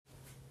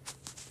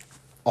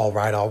All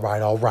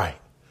right.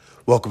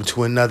 Welcome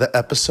to another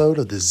episode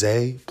of the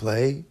Zay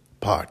Play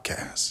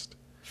Podcast.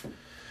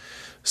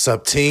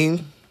 Sup,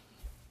 team?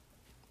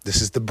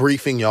 This is the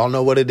briefing. Y'all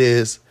know what it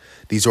is.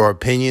 These are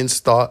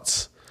opinions,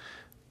 thoughts,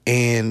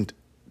 and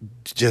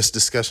just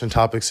discussion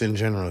topics in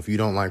general. If you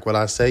don't like what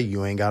I say,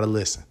 you ain't got to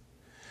listen.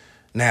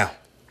 Now,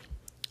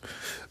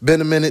 been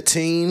a minute,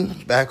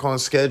 team. Back on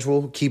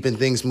schedule. Keeping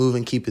things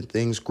moving, keeping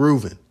things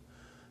grooving.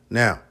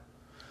 Now,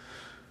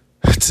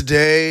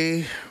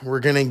 today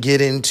we're going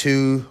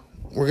to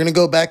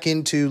go back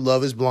into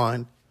Love is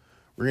Blind.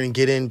 We're going to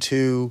get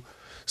into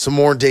some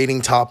more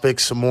dating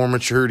topics, some more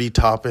maturity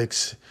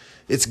topics.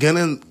 It's going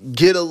to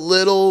get a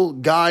little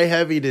guy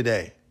heavy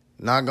today.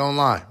 Not going to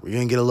lie. We're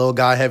going to get a little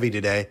guy heavy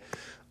today.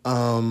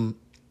 Going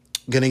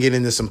to get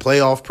into some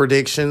playoff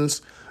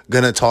predictions.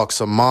 Going to talk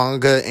some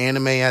manga,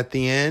 anime at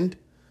the end.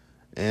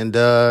 And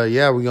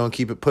we're going to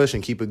keep it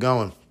pushing, keep it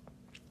going.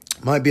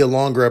 Might be a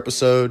longer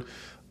episode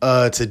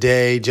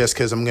today just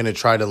because I'm going to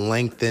try to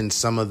lengthen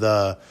some of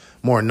the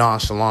more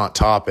nonchalant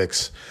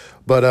topics.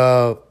 But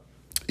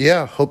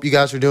hope you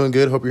guys are doing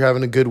good. Hope you're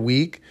having a good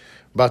week.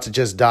 About to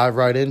just dive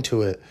right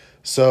into it.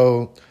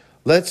 So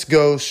let's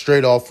go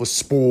straight off with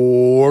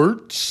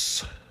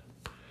sports.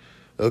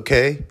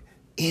 Okay.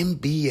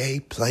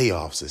 NBA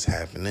playoffs is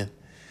happening.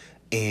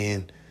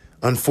 And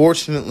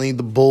unfortunately,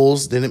 the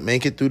Bulls didn't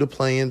make it through the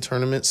play-in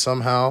tournament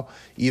somehow.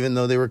 Even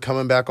though they were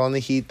coming back on the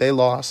Heat, they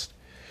lost.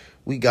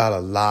 We got a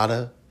lot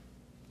of,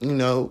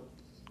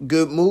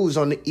 good moves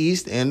on the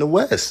East and the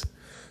West.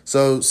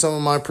 So some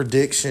of my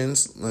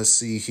predictions, let's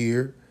see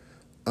here.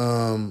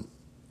 I'm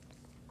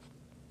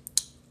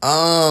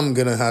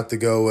going to have to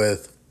go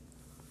with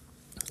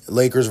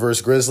Lakers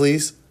versus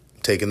Grizzlies.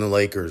 Taking the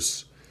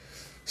Lakers.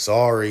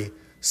 Sorry.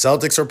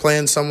 Celtics are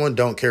playing someone.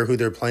 Don't care who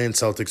they're playing.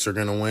 Celtics are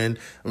going to win.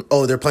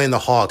 Oh, they're playing the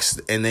Hawks,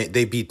 and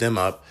they beat them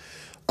up.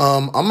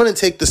 I'm going to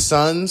take the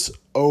Suns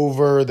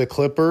over the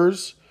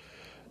Clippers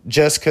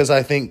just because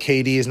I think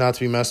KD is not to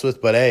be messed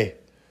with. But, hey,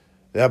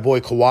 that boy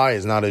Kawhi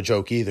is not a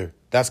joke either.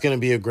 That's going to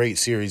be a great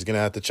series. Going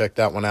to have to check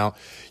that one out.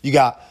 You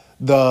got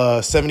the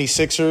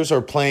 76ers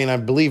are playing, I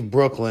believe,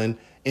 Brooklyn.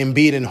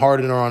 Embiid and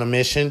Harden are on a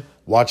mission.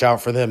 Watch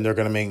out for them. They're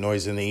going to make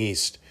noise in the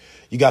East.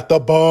 You got the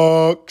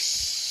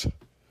Bucks.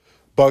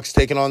 Bucks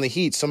taking on the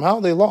Heat. Somehow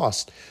they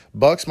lost.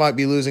 Bucks might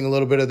be losing a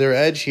little bit of their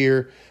edge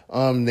here.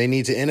 They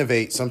need to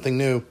innovate, something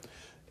new.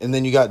 And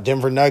then you got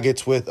Denver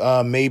Nuggets with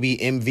maybe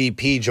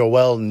MVP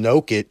Joel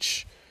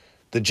Jokic,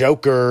 the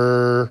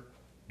Joker.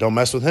 Don't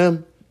mess with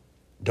him.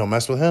 Don't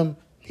mess with him.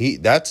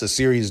 That's a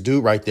serious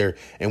dude right there.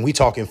 And we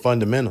talking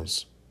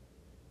fundamentals.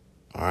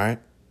 All right.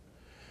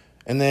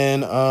 And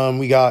then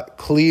we got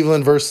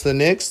Cleveland versus the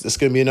Knicks. This is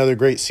going to be another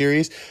great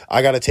series.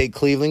 I got to take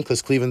Cleveland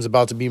because Cleveland's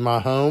about to be my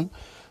home.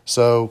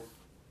 So,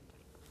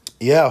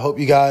 yeah, I hope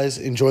you guys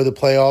enjoy the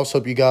playoffs.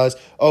 Hope you guys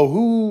 –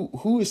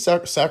 who is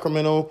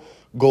Sacramento,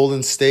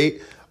 Golden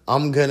State?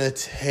 I'm going to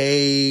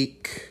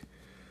take –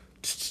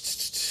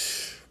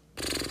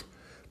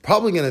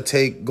 probably going to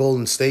take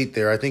Golden State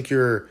there. I think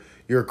you're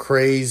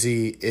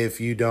crazy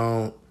if you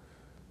don't,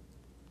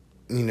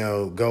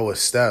 go with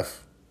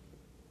Steph.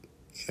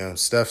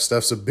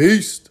 Steph's a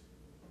beast.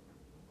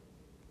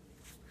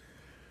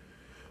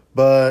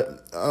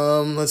 But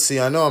let's see.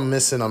 I know I'm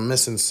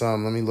missing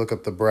some. Let me look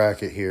up the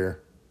bracket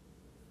here.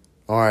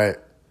 All right.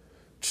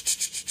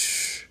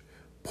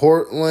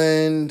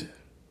 Portland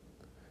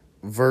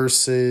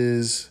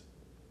versus...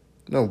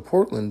 No,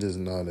 Portland is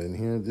not in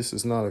here. This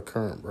is not a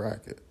current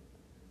bracket.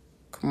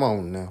 Come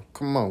on now.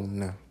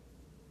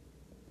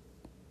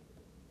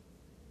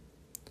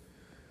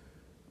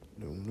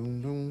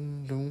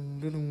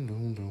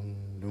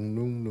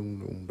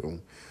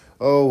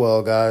 Oh,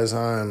 well, guys,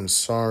 I'm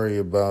sorry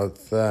about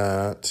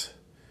that.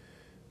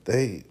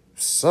 They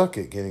suck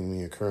at getting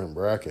me a current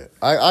bracket.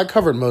 I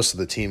covered most of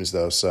the teams,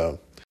 though, so.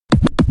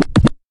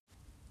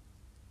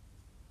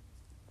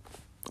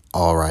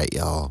 All right,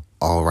 y'all.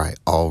 All right,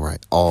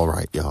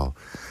 y'all.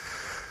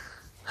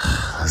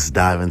 Let's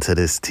dive into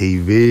this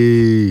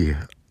TV.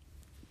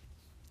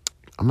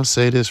 I'm going to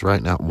say this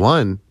right now.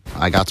 One,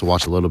 I got to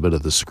watch a little bit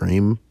of the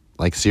Scream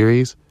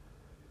series.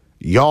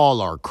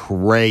 Y'all are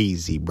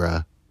crazy,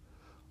 bruh.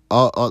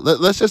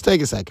 Let's just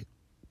take a second.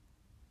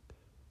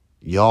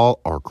 Y'all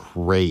are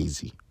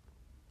crazy.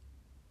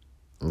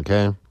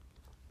 Okay?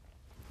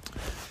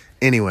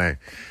 Anyway,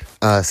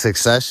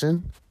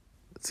 Succession.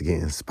 It's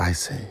getting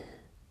spicy.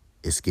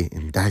 It's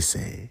getting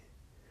dicey.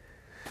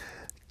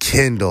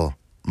 Kendall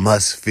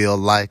must feel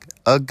like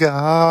a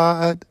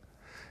god.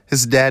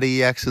 His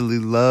daddy actually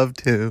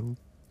loved him,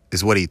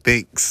 is what he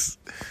thinks.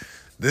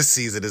 This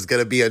season is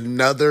going to be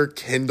another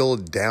Kendall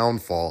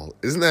downfall.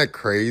 Isn't that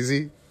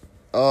crazy?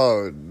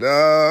 Oh,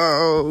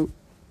 no.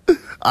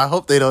 I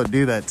hope they don't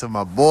do that to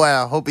my boy.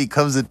 I hope he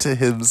comes into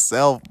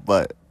himself,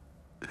 but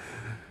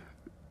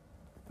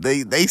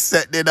they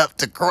setting it up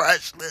to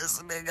crush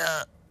this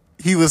nigga.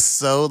 He was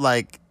so,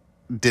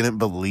 didn't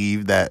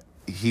believe that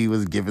he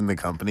was given the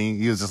company.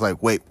 He was just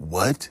like, wait,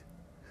 what?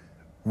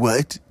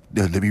 What?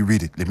 No, let me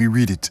read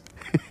it.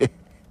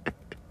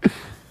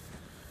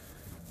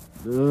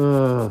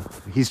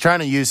 He's trying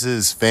to use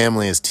his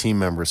family as team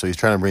members, so he's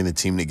trying to bring the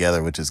team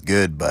together, which is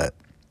good, but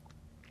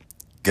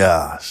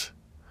gosh.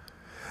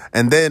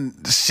 And then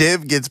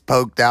Shiv gets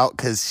poked out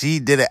because she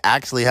didn't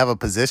actually have a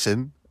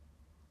position.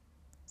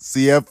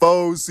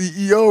 CFO,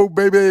 CEO,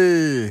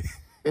 baby.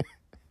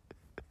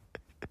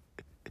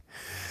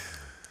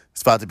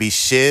 It's about to be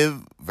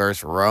Shiv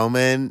versus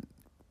Roman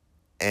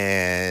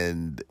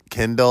and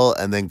Kendall,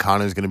 and then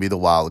Connor's going to be the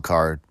wild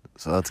card.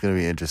 So that's going to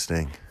be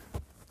interesting.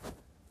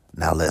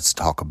 Now let's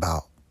talk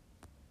about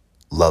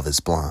Love is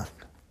Blind.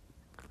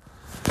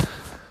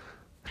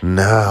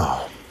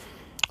 No.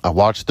 I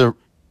watched the...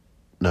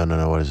 No,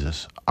 what is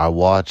this? I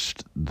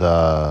watched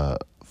the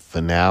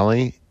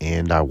finale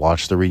and I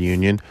watched the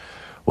reunion,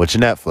 which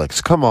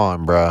Netflix. Come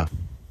on, bruh.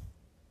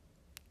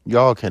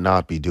 Y'all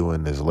cannot be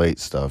doing this late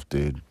stuff,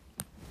 dude.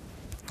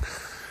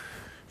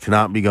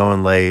 Cannot be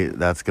going late.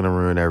 That's going to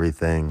ruin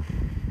everything.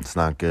 It's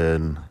not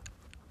good.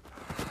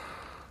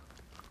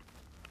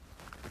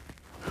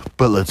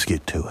 But let's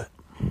get to it.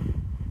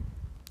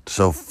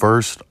 So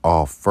first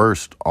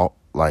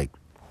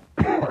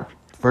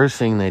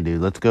thing they do,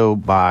 let's go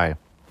by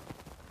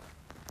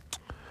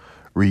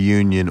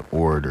reunion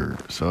order.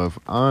 So if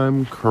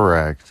I'm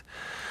correct,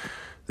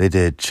 they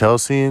did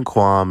Chelsea and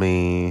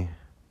Kwame,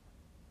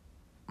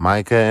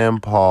 Micah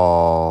and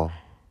Paul,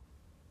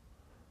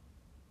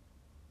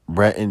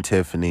 Brett and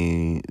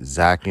Tiffany,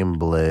 Zach and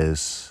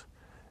Bliss,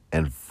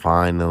 and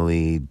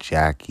finally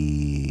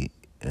Jackie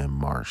and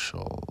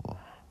Marshall.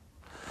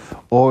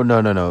 Oh, no.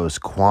 It was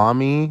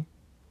Kwame,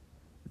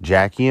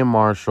 Jackie and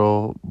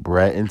Marshall,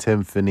 Brett and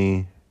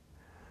Tiffany,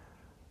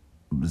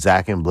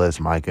 Zach and Bliss,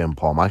 Micah and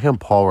Paul. Micah and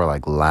Paul were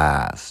like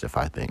last, if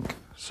I think.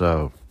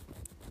 So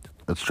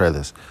let's try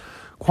this.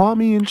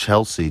 Kwame and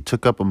Chelsea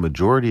took up a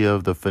majority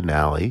of the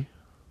finale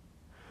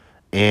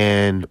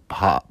and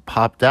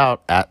popped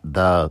out at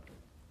the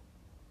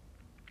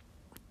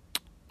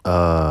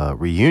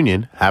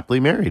reunion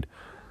happily married.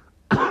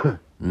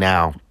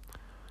 Now,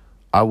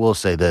 I will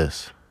say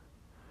this.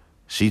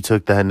 She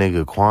took that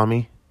nigga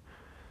Kwame.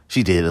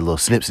 She did a little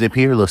snip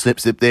here, a little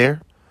snip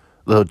there,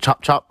 a little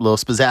chop, a little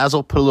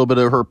spazzazzle, put a little bit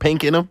of her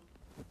pink in him.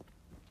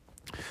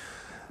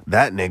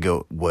 That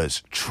nigga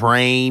was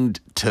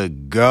trained to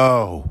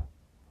go.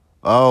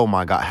 Oh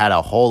my God. Had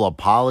a whole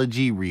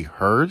apology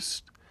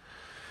rehearsed.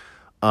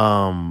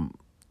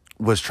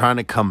 Was trying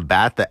to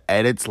combat the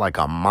edits like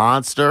a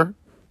monster.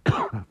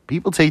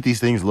 People take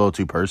these things a little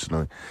too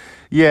personally.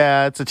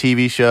 Yeah, it's a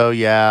TV show.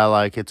 Yeah,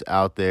 like it's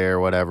out there,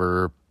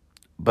 whatever.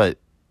 But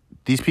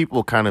these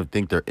people kind of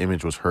think their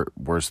image was hurt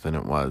worse than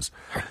it was.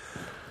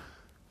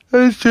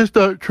 It's just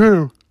not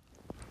true.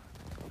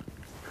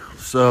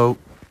 So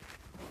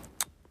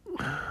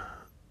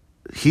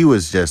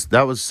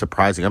that was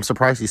surprising. I'm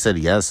surprised he said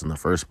yes in the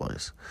first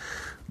place.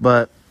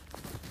 But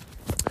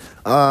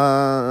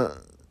I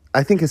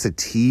think it's a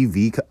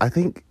TV. I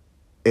think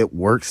it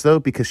works though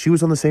because she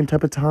was on the same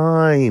type of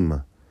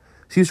time.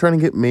 She was trying to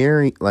get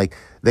married. Like,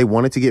 they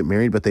wanted to get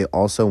married, but they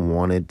also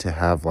wanted to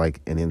have,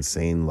 like, an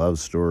insane love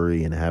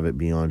story and have it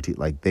be on TV.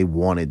 Like, they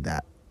wanted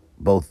that.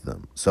 Both of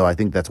them. So I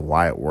think that's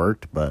why it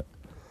worked, but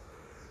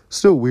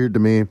still weird to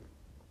me.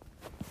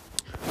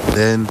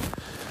 Then,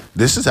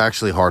 this is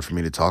actually hard for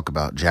me to talk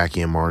about,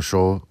 Jackie and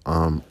Marshall.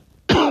 No,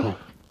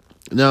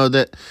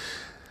 that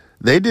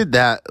they did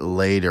that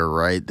later,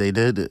 right? They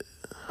did...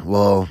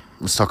 Well,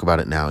 let's talk about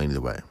it now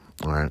either way.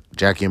 All right.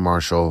 Jackie and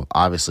Marshall,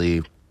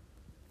 obviously...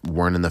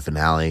 weren't in the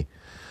finale.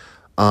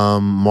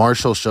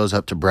 Marshall shows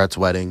up to Brett's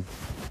wedding.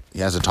 He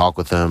has a talk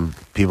with him.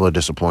 People are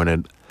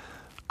disappointed.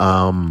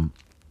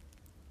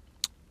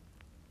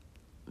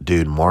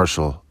 Dude,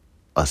 Marshall,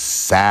 a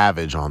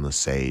savage on the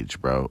stage,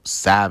 bro.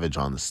 Savage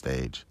on the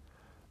stage.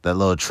 That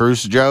little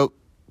truce joke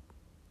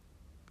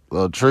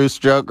right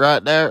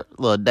there.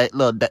 Little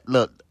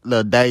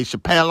Dave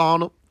Chappelle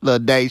on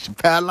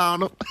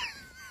him.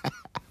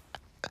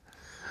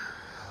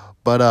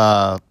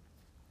 But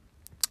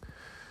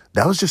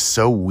that was just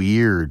so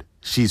weird.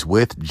 She's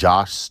with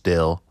Josh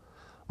still.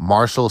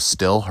 Marshall's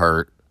still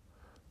hurt.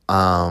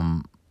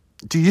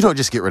 Dude, you don't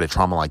just get rid of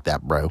trauma like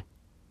that, bro.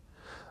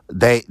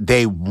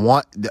 They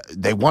want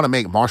to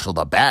make Marshall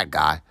the bad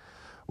guy,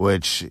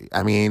 which,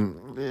 I mean,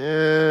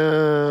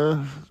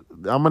 I'm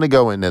going to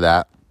go into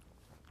that.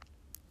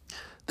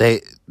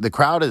 The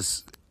crowd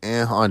is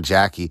on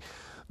Jackie.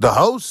 The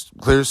host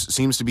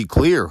seems to be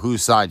clear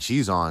whose side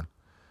she's on.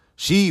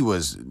 She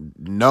was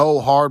no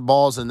hard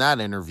balls in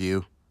that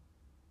interview.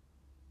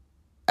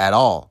 At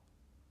all.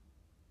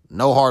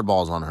 No hard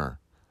balls on her.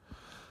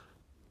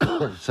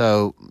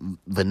 So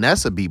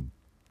Vanessa be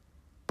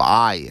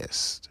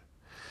biased.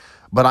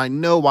 But I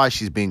know why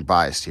she's being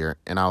biased here,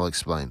 and I'll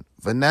explain.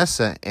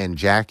 Vanessa and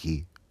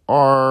Jackie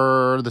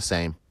are the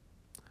same.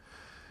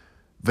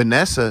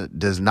 Vanessa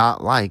does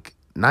not like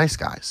nice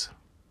guys.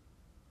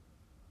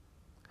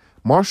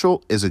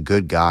 Marshall is a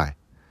good guy.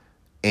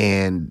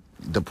 And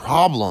the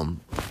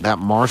problem that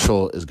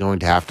Marshall is going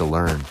to have to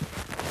learn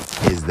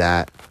is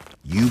that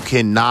you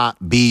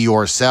cannot be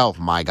yourself,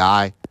 my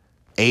guy.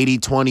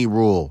 80-20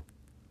 rule.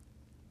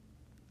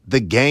 the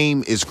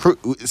game is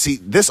see,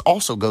 this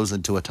also goes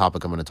into a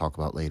topic I'm going to talk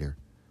about later.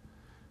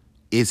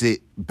 Is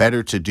it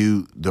better to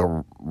do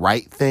the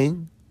right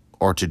thing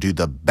or to do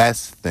the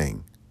best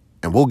thing?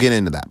 And we'll get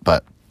into that.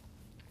 But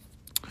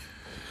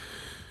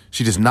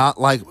she does not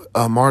like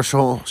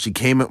Marshall. She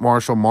came at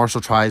Marshall.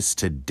 Marshall tries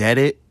to dead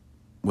it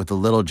with a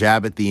little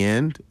jab at the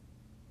end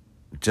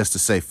just to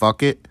say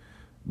fuck it.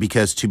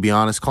 Because to be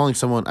honest, calling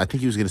someone, I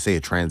think he was going to say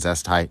a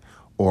transvestite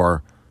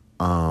or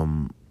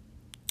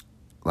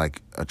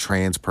like a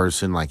trans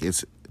person, like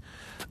it's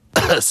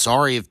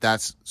sorry if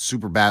that's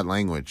super bad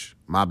language.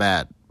 My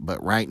bad.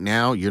 But right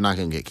now, you're not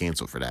going to get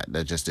canceled for that.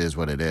 That just is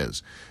what it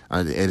is.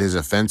 It is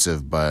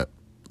offensive, but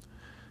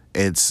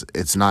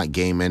it's not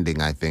game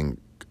ending, I think,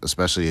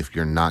 especially if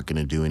you're not going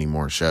to do any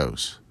more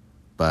shows.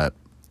 But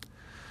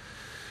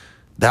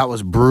that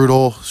was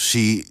brutal.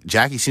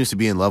 Jackie seems to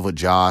be in love with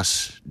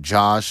Josh.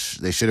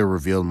 They should have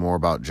revealed more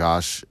about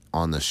Josh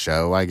on the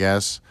show, I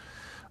guess.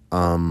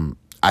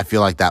 I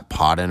feel like that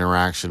pod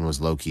interaction was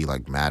low-key,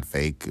 like, mad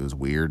fake. It was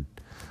weird.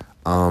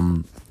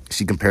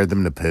 She compared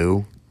them to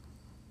poo.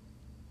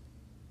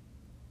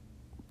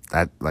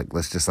 That, like,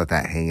 let's just let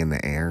that hang in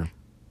the air.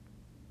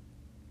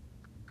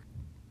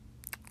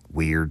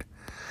 Weird.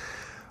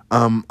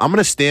 I'm going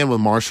to stand with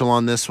Marshall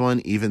on this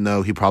one, even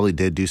though he probably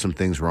did do some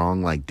things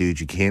wrong. Like,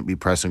 dude, you can't be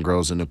pressing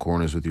girls into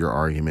corners with your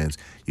arguments.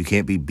 You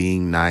can't be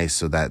being nice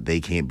so that they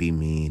can't be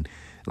mean.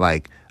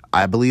 Like,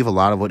 I believe a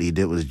lot of what he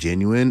did was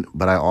genuine,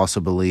 but I also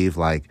believe,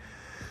 like,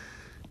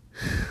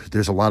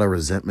 there's a lot of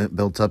resentment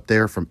built up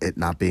there from it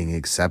not being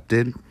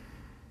accepted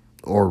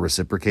or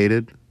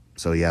reciprocated.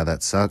 So, yeah,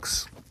 that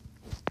sucks.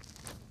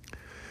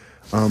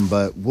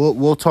 But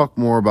we'll talk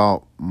more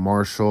about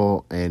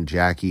Marshall and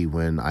Jackie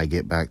when I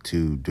get back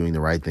to doing the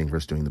right thing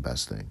versus doing the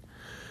best thing.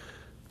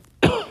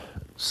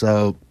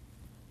 So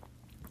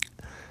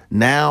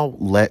now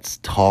let's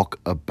talk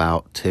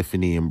about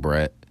Tiffany and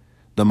Brett,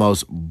 the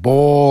most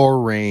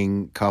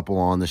boring couple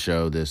on the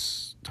show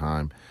this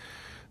time.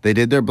 They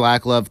did their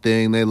black love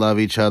thing. They love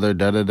each other.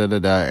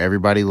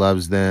 Everybody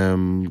loves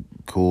them.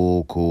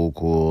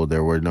 Cool.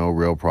 There were no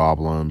real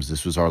problems.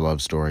 This was our love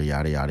story.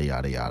 Yada, yada,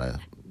 yada, yada.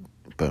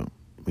 Boom.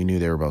 We knew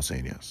they were both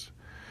saying yes.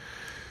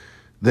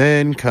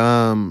 Then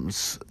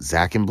comes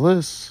Zach and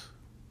Bliss.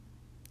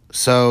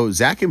 So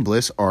Zach and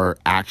Bliss are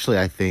actually,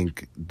 I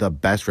think, the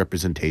best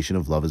representation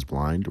of Love is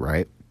Blind,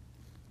 right?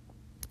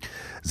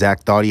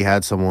 Zach thought he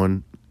had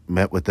someone,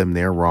 met with them,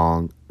 they're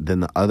wrong.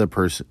 Then the other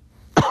person,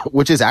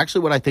 which is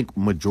actually what I think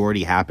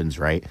majority happens,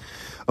 right?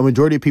 A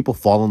majority of people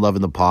fall in love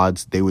in the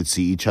pods. They would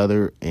see each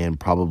other and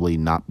probably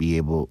not be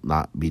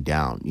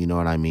down. You know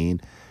what I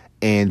mean?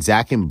 And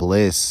Zach and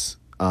Bliss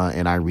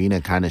and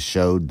Irina kind of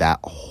showed that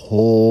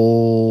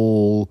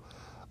whole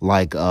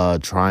like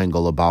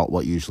triangle about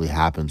what usually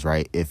happens,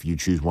 right? If you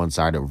choose one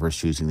side versus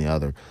choosing the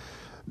other.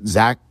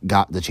 Zach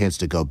got the chance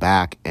to go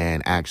back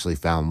and actually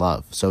found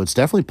love. So it's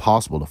definitely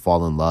possible to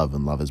fall in love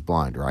and Love is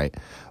Blind, right?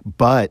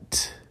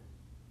 But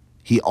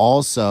he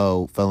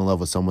also fell in love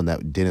with someone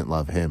that didn't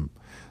love him.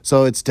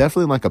 So it's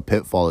definitely like a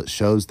pitfall. It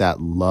shows that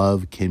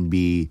love can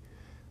be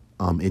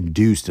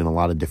induced in a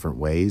lot of different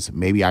ways.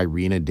 Maybe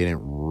Irina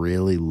didn't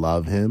really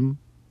love him.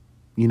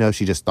 You know,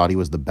 she just thought he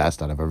was the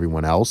best out of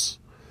everyone else,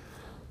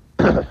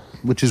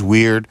 which is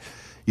weird.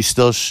 You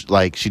still, she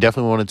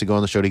definitely wanted to go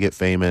on the show to get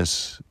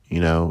famous. You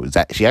know,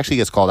 she actually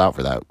gets called out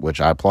for that,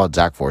 which I applaud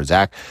Zach for.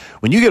 Zach,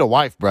 when you get a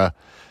wife, bruh,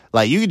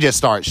 like, you can just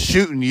start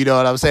shooting, you know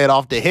what I'm saying,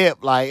 off the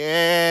hip. Like,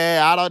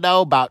 I don't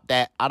know about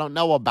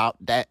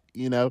that,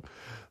 you know.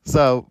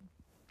 So,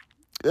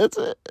 that's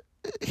it.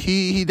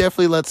 He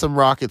definitely let some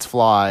rockets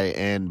fly,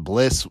 and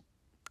Bliss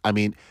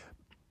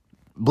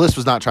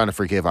was not trying to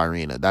forgive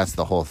Irina. That's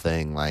the whole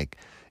thing. Like,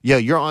 yo,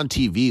 you're on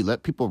TV.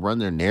 Let people run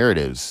their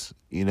narratives,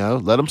 you know?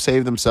 Let them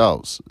save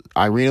themselves.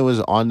 Irina was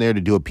on there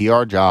to do a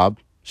PR job.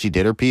 She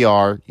did her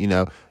PR, you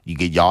know.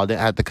 Y'all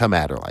didn't have to come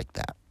at her like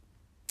that.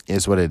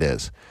 It's what it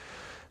is.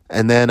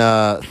 And then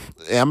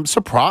I'm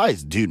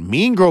surprised, dude.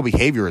 Mean girl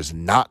behavior is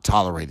not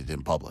tolerated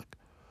in public.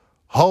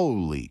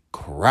 Holy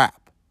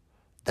crap.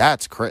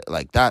 That's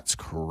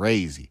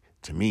crazy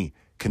to me,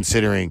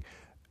 considering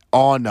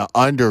on the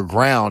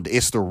underground,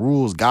 it's the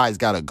rules guys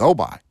got to go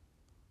by.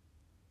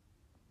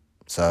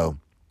 So,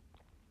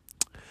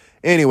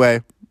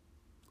 anyway,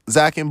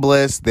 Zach and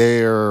Bliss,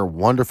 they're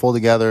wonderful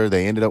together.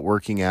 They ended up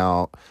working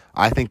out.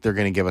 I think they're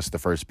going to give us the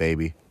first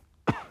baby.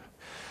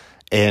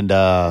 And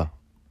I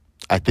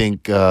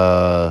think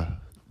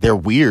they're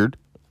weird.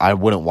 I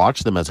wouldn't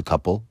watch them as a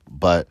couple,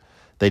 but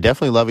they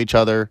definitely love each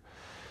other.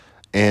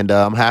 And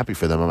I'm happy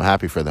for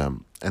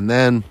them. And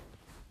then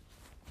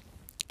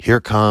here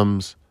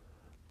comes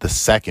the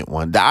second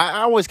one.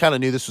 I always kind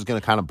of knew this was going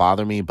to kind of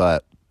bother me,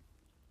 but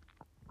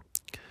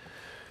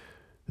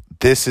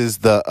this is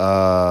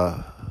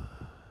the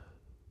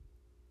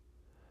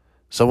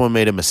someone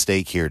made a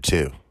mistake here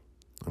too.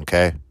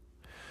 Okay.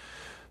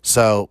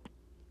 So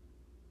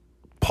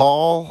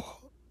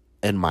Paul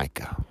and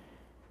Micah.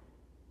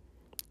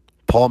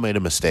 Paul made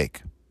a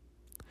mistake.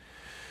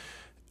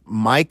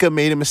 Micah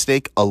made a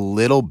mistake a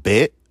little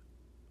bit,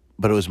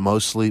 but it was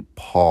mostly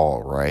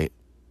Paul, right?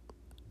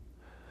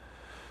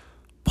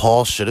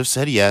 Paul should have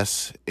said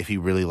yes if he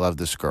really loved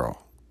this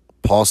girl.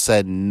 Paul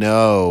said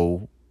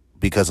no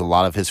because a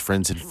lot of his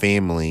friends and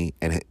family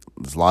and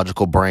his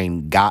logical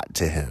brain got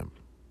to him.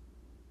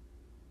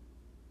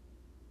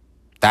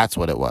 That's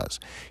what it was.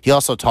 He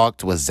also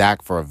talked with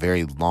Zach for a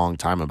very long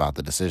time about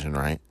the decision,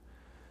 right?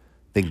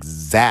 I think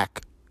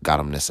Zach got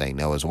him to say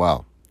no as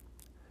well.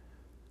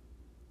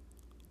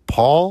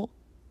 Paul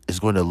is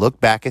going to look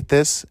back at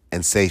this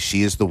and say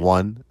she is the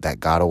one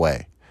that got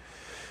away.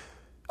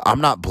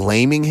 I'm not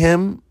blaming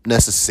him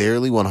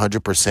necessarily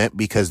 100%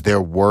 because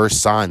there were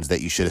signs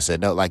that you should have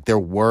said no. Like, there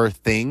were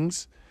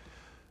things.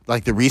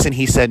 Like, the reason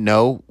he said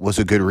no was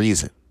a good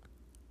reason.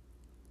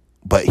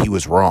 But he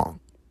was wrong.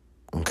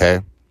 Okay?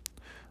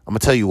 I'm going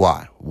to tell you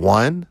why.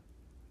 One,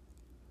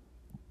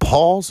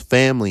 Paul's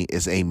family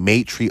is a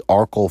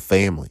matriarchal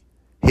family.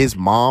 His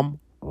mom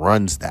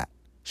runs that.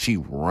 She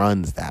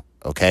runs that,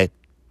 okay?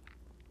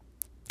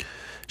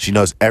 She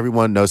knows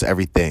everyone, knows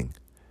everything.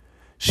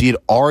 She had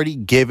already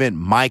given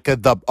Micah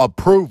the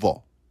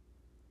approval.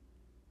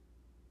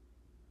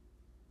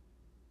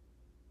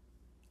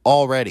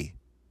 Already.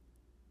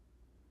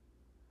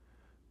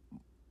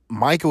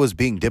 Micah was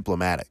being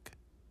diplomatic.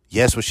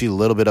 Yes, was she a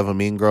little bit of a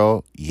mean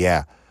girl?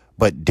 Yeah.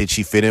 But did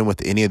she fit in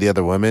with any of the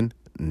other women?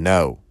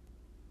 No.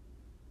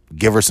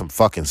 Give her some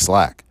fucking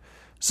slack.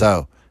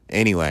 So,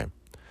 anyway,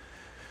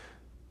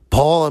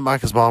 Paul and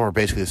Micah's mom are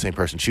basically the same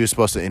person. She was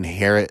supposed to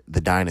inherit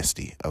the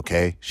dynasty,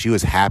 okay? She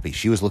was happy.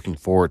 She was looking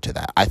forward to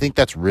that. I think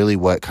that's really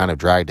what kind of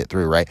dragged it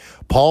through, right?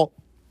 Paul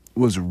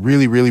was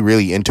really, really,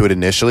 really into it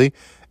initially,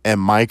 and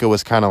Micah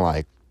was kind of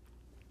like,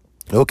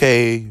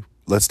 okay,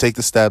 let's take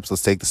the steps.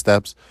 Let's take the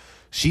steps.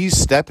 She's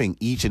stepping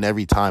each and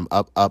every time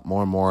up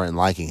more and more and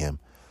liking him.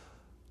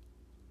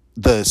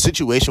 The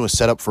situation was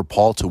set up for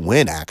Paul to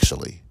win,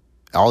 actually.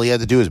 All he had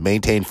to do is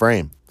maintain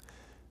frame.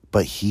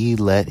 But he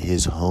let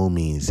his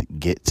homies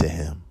get to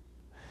him.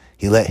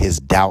 He let his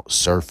doubt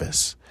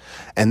surface.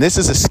 And this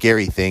is a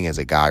scary thing as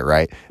a guy,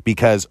 right?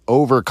 Because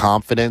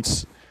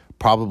overconfidence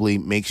probably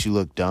makes you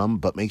look dumb,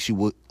 but makes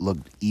you look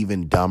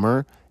even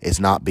dumber is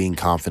not being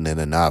confident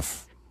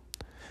enough.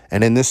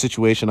 And in this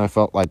situation, I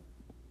felt like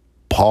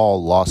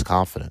Paul lost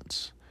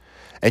confidence.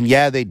 And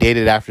yeah, they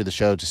dated after the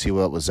show to see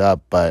what was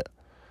up, but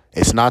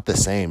it's not the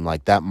same.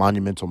 Like, that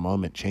monumental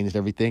moment changed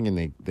everything,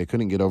 and they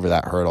couldn't get over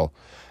that hurdle.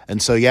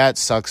 And so, yeah, it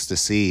sucks to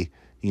see.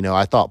 You know,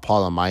 I thought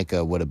Paul and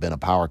Micah would have been a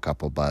power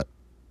couple, but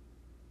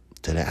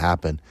didn't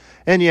happen.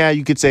 And yeah,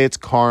 you could say it's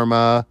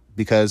karma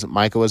because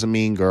Micah was a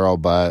mean girl,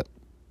 but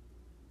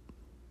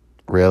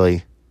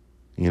really,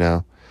 you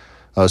know,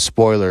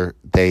 spoiler,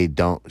 they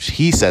don't.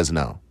 He says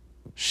no.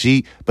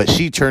 But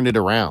she turned it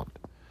around.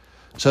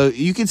 So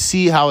you can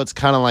see how it's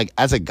kind of like,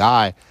 as a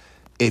guy,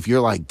 if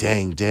you're like,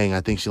 dang, I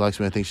think she likes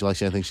me, I think she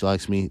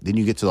likes me, then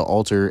you get to the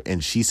altar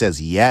and she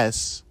says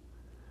yes,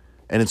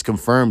 and it's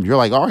confirmed, you're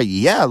like, all right,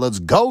 yeah, let's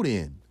go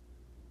then.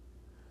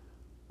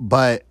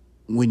 But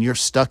when you're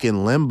stuck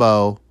in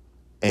limbo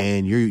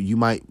and you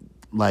might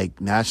like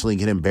naturally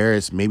get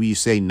embarrassed, maybe you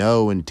say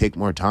no and take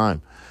more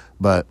time.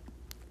 But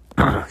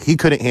he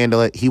couldn't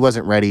handle it. He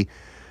wasn't ready.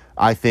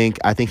 I think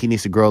he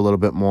needs to grow a little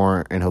bit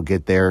more, and he'll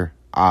get there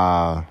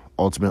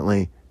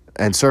ultimately.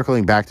 And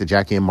circling back to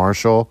Jackie and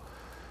Marshall,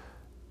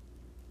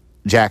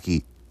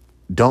 Jackie,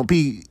 don't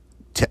be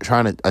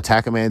trying to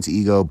attack a man's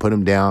ego, put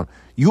him down.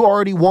 You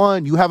already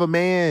won. You have a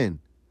man.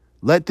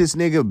 Let this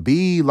nigga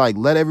be. Like,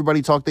 let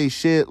everybody talk their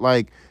shit.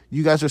 Like,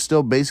 you guys are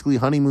still basically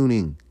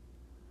honeymooning.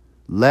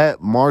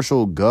 Let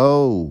Marshall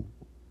go.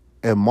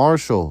 And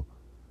Marshall,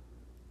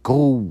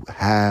 go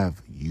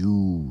have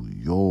you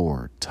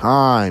your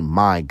time,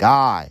 my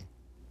guy.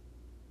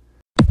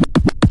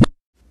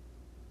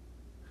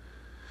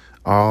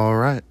 All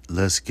right,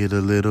 let's get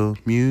a little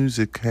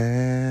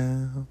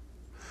musical.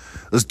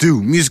 Let's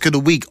do music of the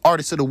week,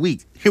 artist of the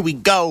week. Here we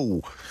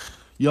go.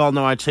 Y'all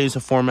know I changed the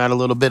format a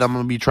little bit. I'm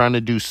going to be trying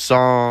to do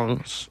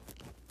songs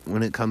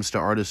when it comes to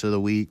artist of the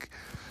week,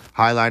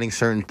 highlighting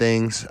certain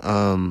things,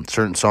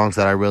 certain songs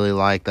that I really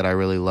like, that I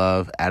really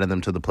love, adding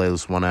them to the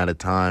playlist one at a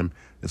time.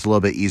 It's a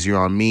little bit easier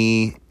on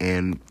me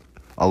and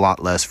a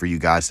lot less for you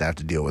guys to have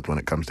to deal with when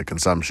it comes to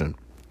consumption.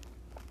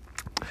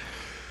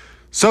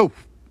 So,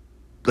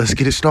 let's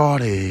get it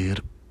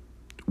started.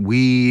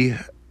 We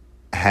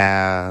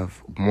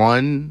have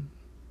one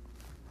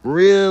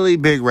really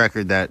big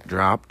record that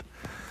dropped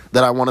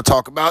that I want to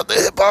talk about, the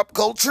hip-hop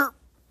culture.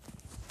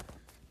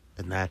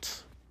 And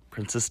that's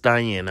Princess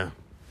Diana,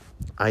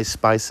 Ice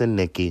Spice, and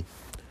Nicki.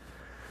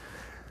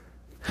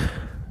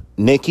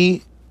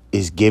 Nicki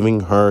is giving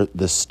her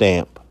the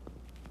stamp.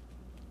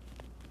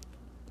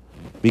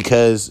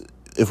 Because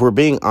if we're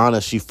being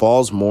honest, she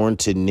falls more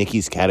into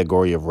Nicki's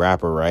category of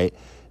rapper, right?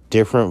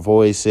 Different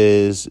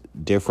voices,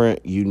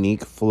 different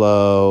unique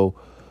flow,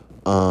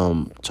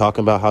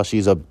 talking about how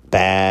she's a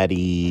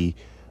baddie,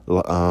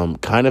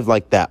 kind of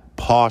like that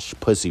posh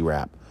pussy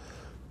rap,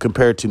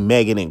 compared to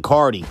Megan and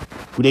Cardi,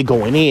 who they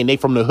going in, they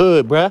from the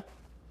hood, bruh.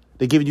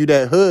 They giving you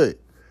that hood.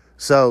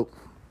 So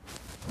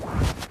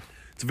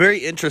It's very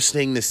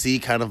interesting to see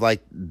kind of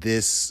like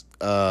this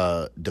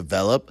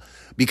develop,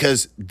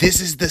 because this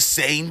is the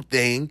same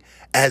thing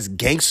as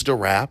gangster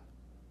rap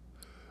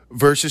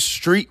versus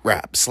street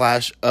rap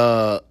slash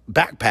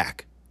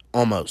backpack.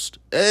 Almost,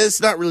 it's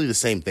not really the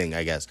same thing,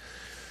 I guess.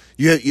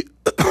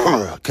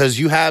 Because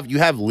you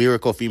have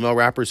lyrical female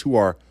rappers who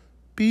are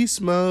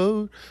beast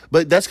mode,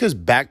 but that's because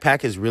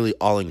backpack is really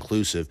all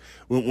inclusive.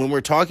 When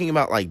we're talking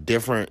about like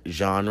different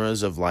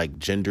genres of like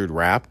gendered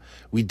rap,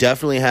 we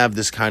definitely have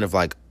this kind of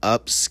like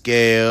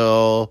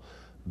upscale,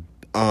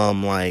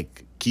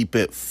 like keep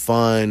it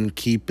fun,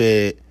 keep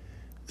it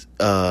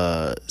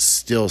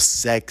still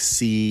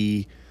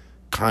sexy,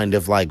 kind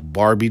of like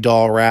Barbie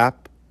doll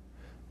rap.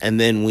 And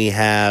then we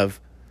have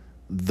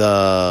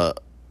the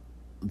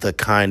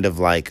kind of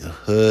like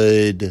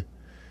hood,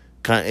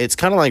 it's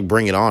kind of like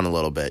Bring It On a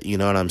little bit. You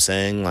know what I'm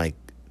saying? Like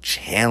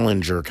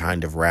challenger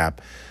kind of rap,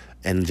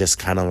 and just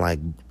kind of like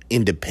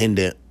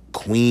independent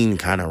queen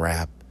kind of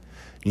rap,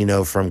 you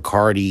know, from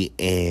Cardi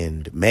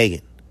and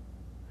Megan.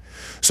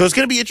 So it's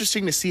going to be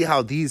interesting to see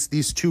how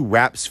these two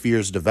rap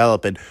spheres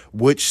develop and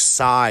which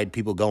side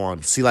people go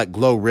on. See, like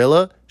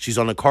Glorilla, she's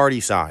on the Cardi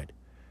side.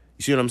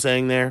 You see what I'm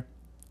saying there?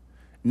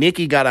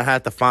 Nicki gotta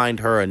have to find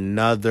her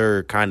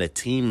another kind of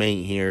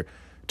teammate here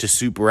to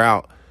super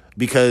out,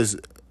 because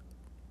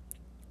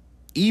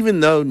even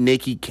though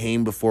Nicki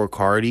came before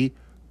Cardi,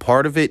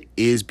 part of it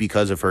is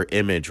because of her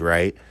image,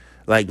 right?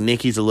 Like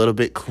Nicki's a little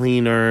bit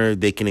cleaner.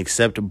 They can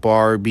accept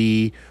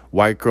Barbie.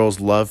 White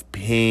girls love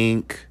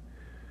pink.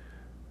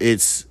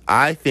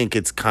 I think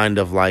it's kind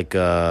of like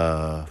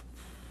that's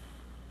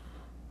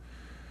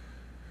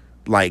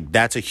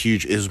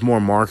is more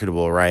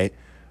marketable, right?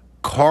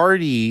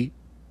 Cardi,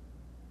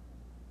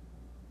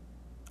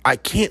 I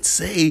can't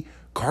say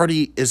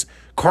Cardi is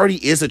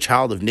a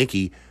child of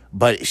Nicki,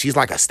 but she's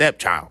like a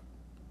stepchild.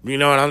 You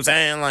know what I'm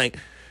saying? Like,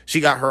 she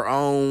got her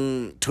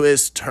own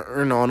twist,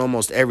 turn on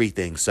almost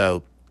everything.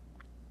 So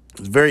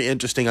it's very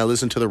interesting. I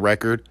listened to the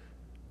record.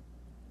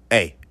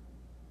 Hey,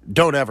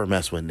 don't ever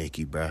mess with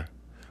Nicki, bruh.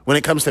 When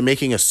it comes to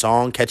making a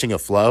song, catching a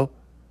flow,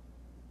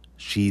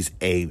 she's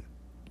a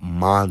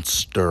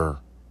monster.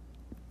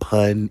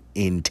 Pun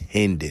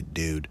intended,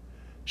 dude.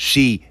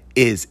 She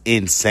is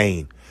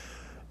insane.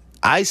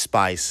 Ice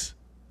Spice,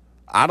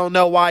 I don't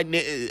know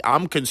why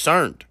I'm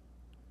concerned.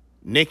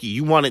 Nicki,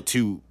 you wanted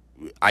to,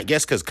 I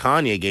guess because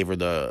Kanye gave her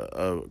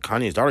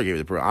Kanye's daughter gave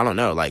her the, I don't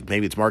know, like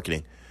maybe it's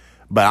marketing.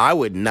 But I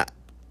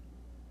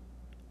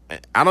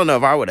don't know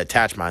if I would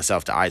attach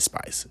myself to Ice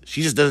Spice.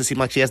 She just doesn't seem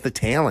like she has the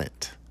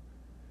talent.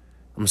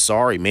 I'm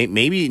sorry.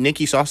 Maybe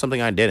Nicki saw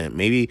something I didn't.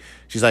 Maybe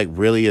she's like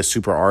really a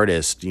super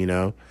artist, you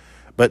know?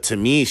 But to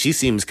me, she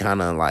seems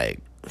kind of like,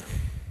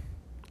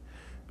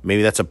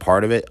 maybe that's a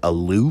part of it,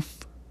 aloof.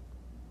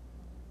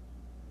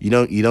 You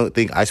don't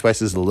think Ice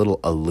Spice is a little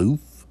aloof?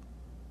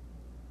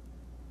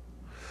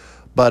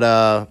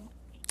 But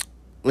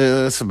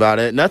that's about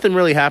it. Nothing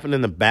really happened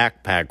in the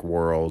backpack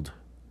world.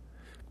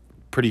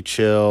 Pretty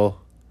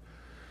chill.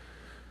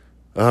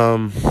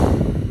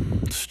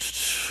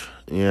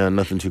 Yeah,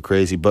 nothing too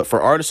crazy. But for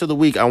Artist of the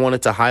Week, I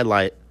wanted to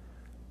highlight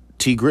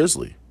T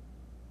Grizzly.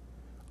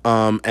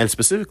 And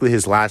specifically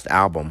his last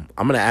album.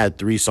 I'm going to add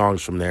 3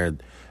 songs from there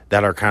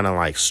that are kind of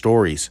like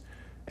stories.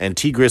 And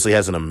T Grizzly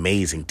has an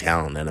amazing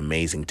talent,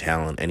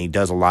 and he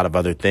does a lot of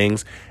other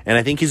things. And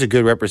I think he's a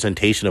good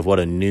representation of what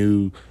the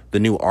new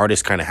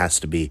artist kind of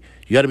has to be.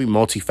 You got to be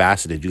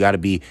multifaceted. You got to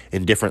be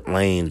in different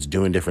lanes,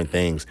 doing different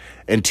things.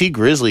 And T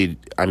Grizzly,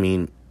 I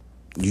mean,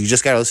 you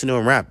just got to listen to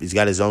him rap. He's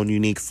got his own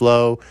unique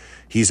flow.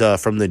 He's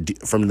from the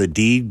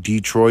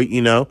Detroit,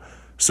 you know.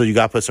 So you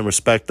got to put some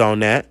respect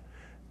on that.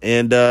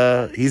 And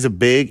he's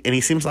and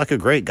he seems like a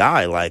great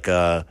guy. Like,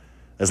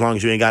 as long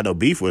as you ain't got no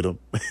beef with him.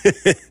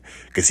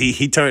 Because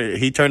he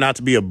turned out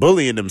to be a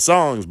bully in them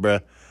songs,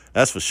 bruh.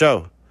 That's for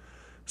sure.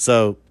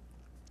 So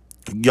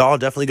y'all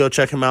definitely go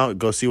check him out.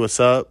 Go see what's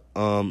up.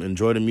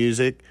 Enjoy the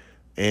music.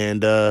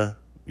 And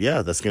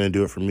yeah, that's going to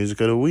do it for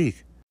Music of the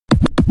Week.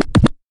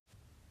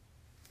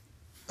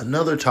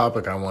 Another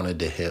topic I wanted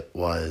to hit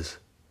was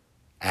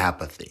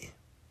apathy.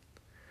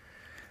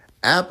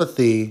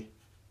 Apathy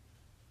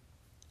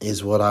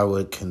is what I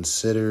would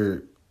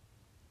consider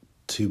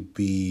to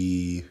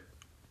be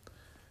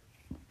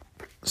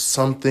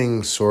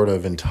something sort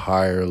of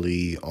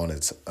entirely on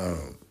its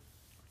own.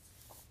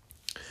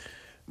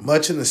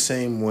 Much in the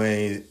same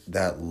way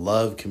that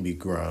love can be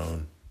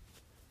grown,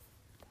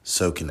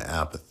 so can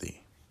apathy.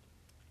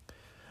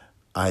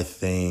 I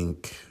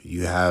think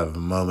you have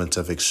moments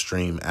of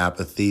extreme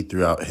apathy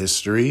throughout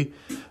history.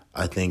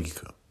 I think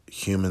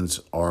humans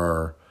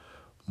are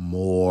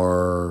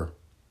more,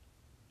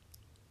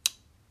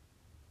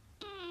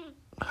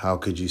 how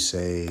could you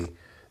say,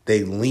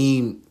 they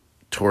lean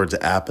towards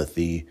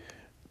apathy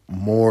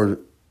more,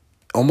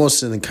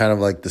 almost in kind of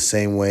like the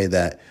same way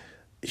that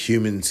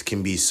humans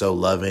can be so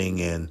loving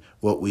and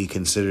what we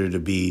consider to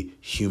be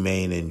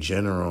humane in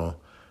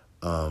general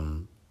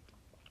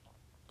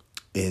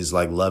is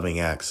like loving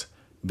acts.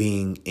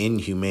 Being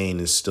inhumane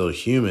is still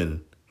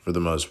human for the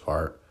most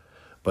part,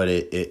 but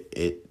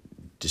it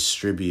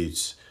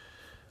distributes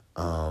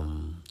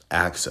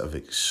acts of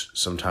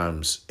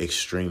sometimes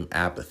extreme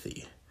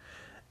apathy.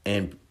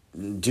 And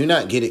do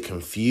not get it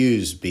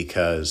confused,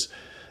 because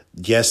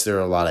yes, there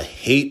are a lot of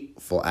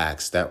hateful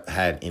acts that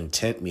had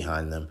intent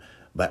behind them,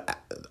 but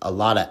a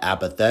lot of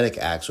apathetic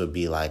acts would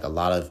be like a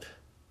lot of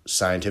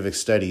scientific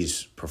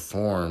studies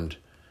performed,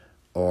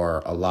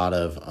 or a lot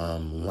of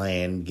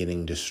land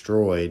getting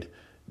destroyed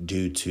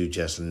due to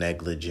just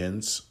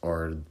negligence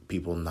or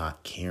people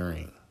not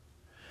caring.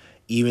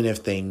 Even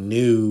if they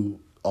knew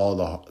all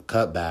the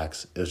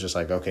cutbacks, it was just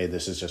like, okay,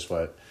 this is just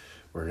what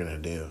we're going to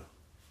do.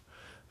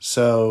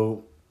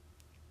 So,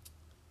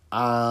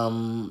 I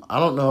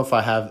don't know if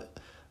I have,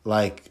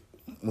 like,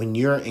 when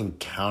you're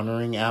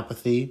encountering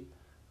apathy,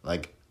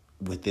 like,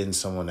 within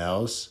someone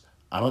else,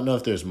 I don't know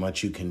if there's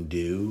much you can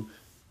do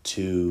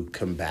to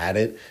combat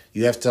it.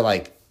 You have to,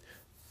 like,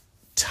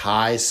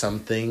 tie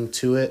something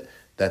to it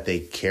that they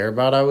care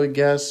about, I would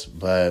guess,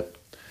 but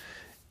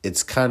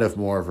it's kind of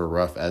more of a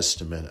rough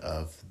estimate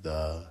of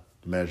the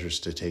measures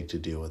to take to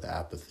deal with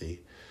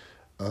apathy.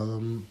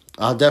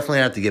 I'll definitely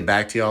have to get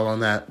back to y'all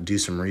on that, do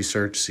some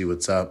research, see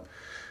what's up,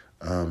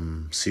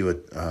 see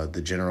what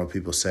the general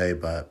people say.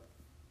 But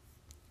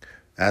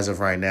as of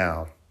right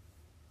now,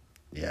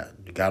 yeah,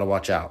 you got to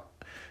watch out.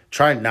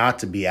 Try not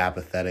to be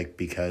apathetic,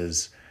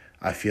 because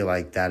I feel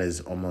like that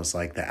is almost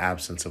like the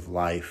absence of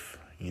life.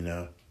 You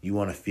know, you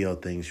want to feel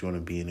things, you want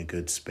to be in a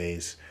good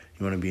space,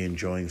 you want to be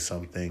enjoying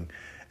something,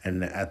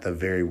 and at the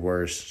very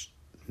worst,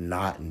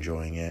 not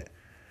enjoying it.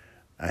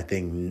 I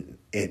think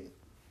it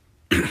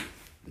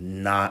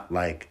not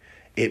like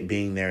it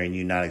being there and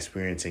you not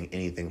experiencing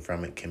anything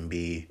from it can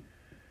be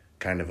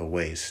kind of a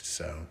waste.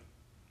 So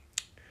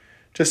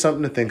just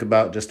something to think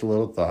about, just a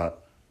little thought.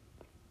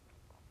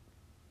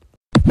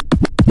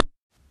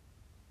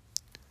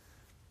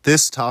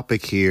 This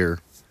topic here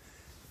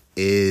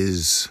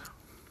is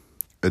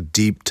a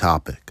deep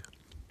topic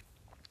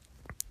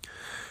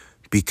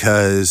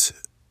because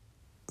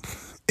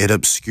it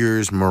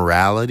obscures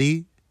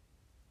morality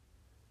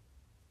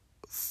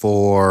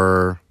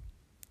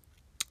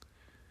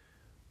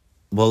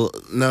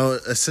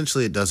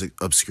essentially it does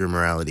obscure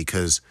morality,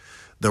 because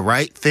the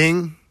right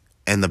thing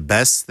and the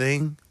best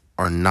thing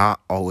are not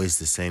always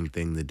the same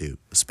thing to do,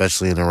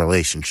 especially in a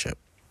relationship.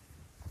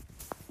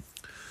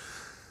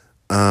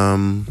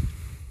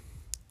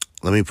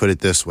 Let me put it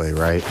this way,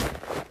 right?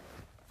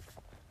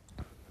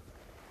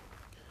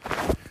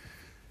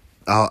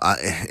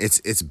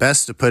 It's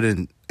best to put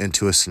it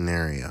into a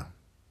scenario.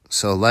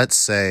 So let's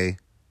say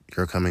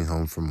you're coming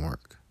home from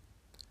work.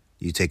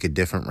 You take a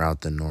different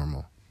route than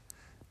normal,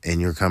 and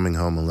you're coming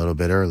home a little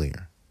bit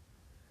earlier.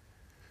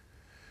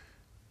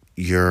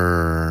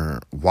 Your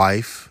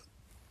wife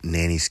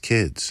nannies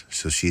kids,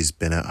 so she's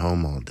been at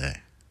home all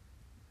day.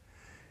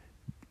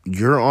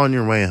 You're on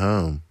your way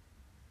home,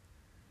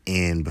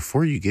 and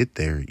before you get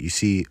there, you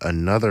see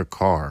another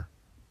car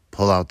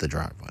pull out the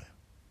driveway.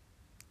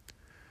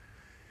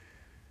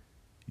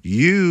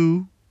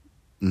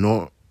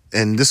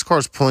 And this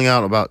car's pulling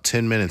out about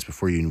 10 minutes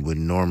before you would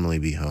normally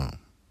be home.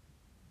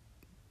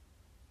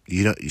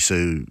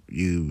 So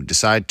you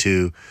decide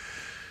to.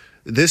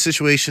 This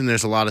situation,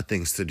 there's a lot of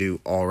things to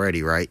do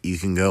already, right? You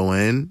can go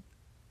in,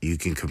 you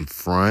can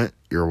confront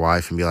your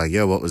wife and be like,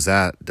 yo, what was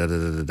that? Da da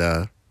da da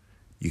da.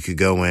 You could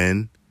go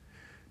in,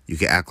 you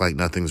could act like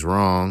nothing's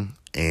wrong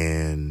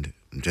and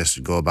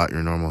just go about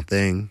your normal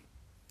thing.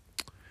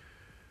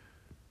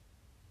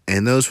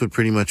 And those would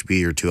pretty much be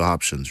your two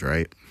options,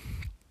 right?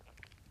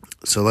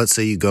 So let's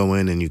say you go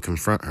in and you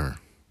confront her,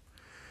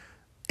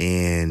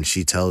 and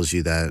she tells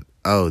you that,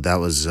 oh, that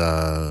was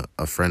a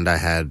friend I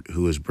had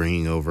who was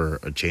bringing over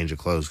a change of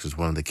clothes because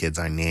one of the kids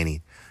I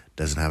nanny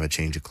doesn't have a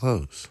change of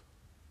clothes.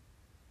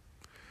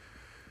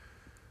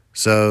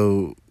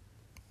 So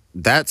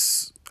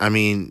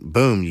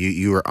boom,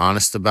 you were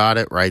honest about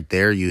it right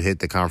there. You hit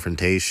the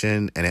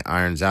confrontation and it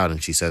irons out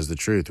and she says the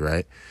truth,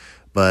 right?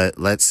 But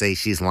let's say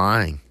she's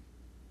lying.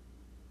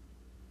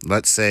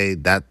 Let's say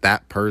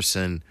that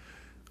person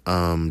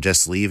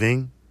just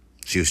leaving,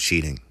 she was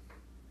cheating.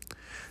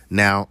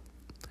 Now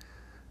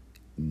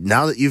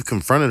that you've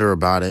confronted her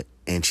about it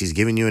and she's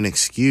giving you an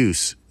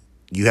excuse,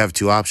 you have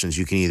two options.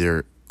 You can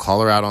either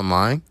call her out on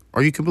lying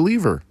or you can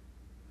believe her.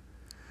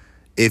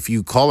 If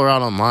you call her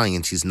out on lying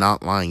and she's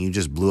not lying,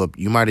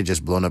 you might have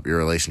just blown up your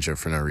relationship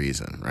for no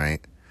reason, right?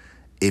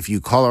 If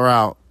you call her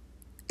out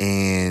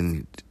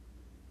and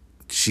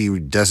she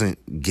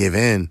doesn't give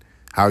in,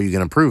 how are you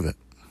going to prove it?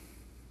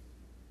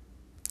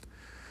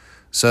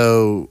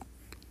 So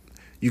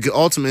you could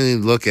ultimately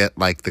look at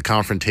like the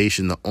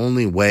confrontation. The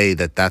only way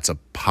that that's a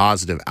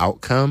positive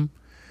outcome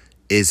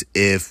is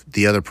if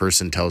the other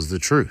person tells the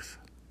truth.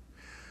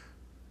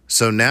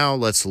 So now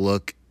let's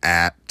look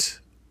at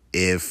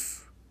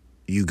if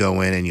you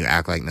go in and you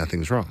act like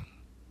nothing's wrong.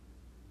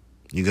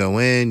 You go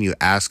in, you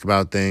ask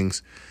about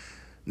things.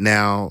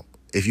 Now,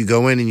 if you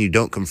go in and you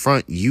don't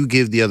confront, you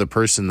give the other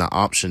person the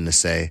option to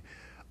say,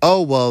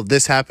 oh, well,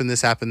 this happened, and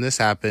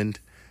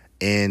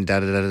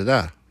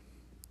da-da-da-da-da.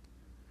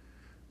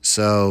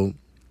 So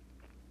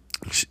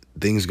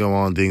Things go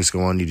on,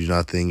 you do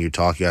nothing, you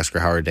talk, you ask her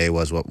how her day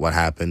was, what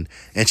happened,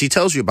 and she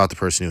tells you about the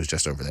person who was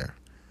just over there.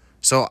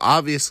 So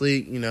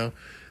obviously,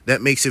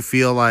 that makes it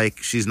feel like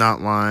she's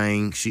not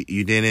lying.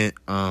 You didn't,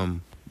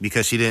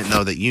 because she didn't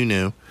know that you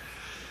knew.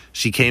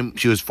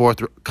 She was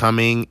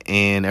forthcoming,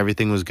 and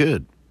everything was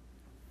good.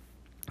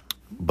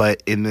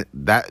 But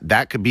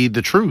that could be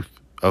the truth,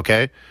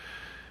 okay?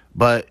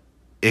 But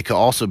it could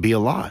also be a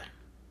lie.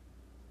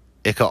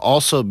 It could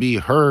also be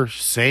her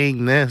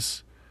saying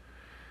this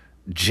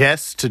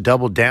just to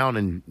double down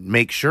and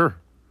make sure.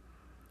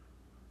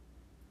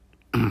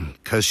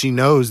 Because she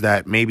knows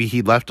that maybe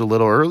he left a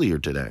little earlier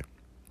today.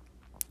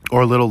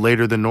 Or a little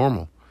later than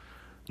normal.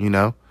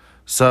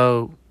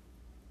 So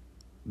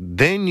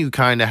then you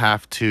kind of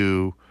have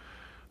to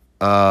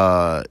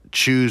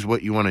choose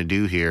what you want to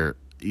do here.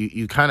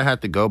 You kind of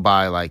have to go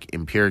by like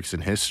empirics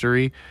and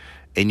history,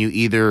 and you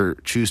either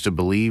choose to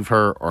believe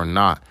her or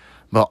not.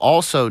 But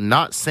also,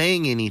 not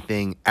saying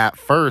anything at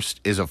first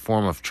is a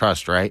form of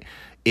trust, right?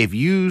 If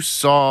you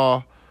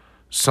saw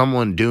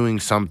someone doing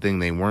something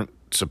they weren't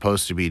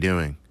supposed to be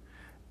doing,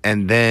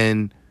 and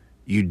then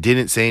you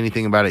didn't say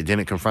anything about it,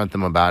 didn't confront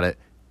them about it,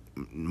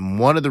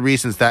 one of the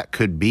reasons that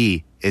could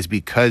be is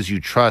because you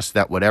trust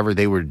that whatever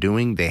they were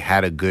doing, they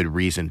had a good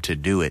reason to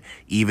do it,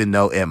 even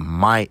though it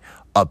might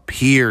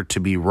appear to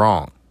be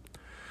wrong.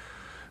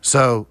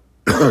 So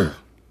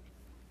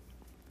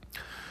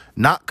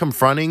not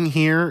confronting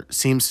here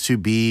seems to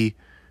be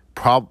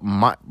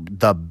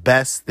the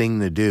best thing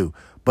to do,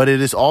 but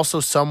it is also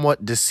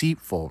somewhat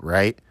deceitful,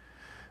 right?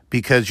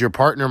 Because your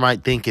partner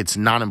might think it's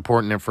not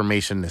important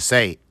information to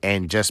say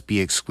and just be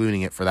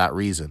excluding it for that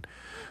reason.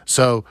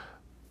 So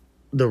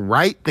the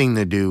right thing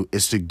to do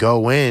is to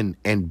go in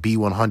and be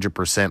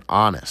 100%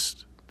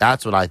 honest.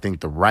 That's what I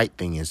think the right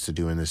thing is to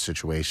do in this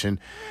situation.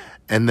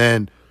 And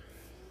then,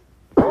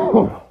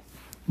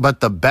 but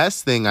the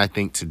best thing I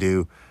think to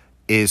do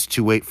is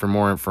to wait for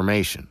more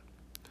information.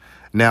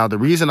 Now, the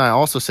reason I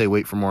also say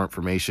wait for more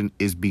information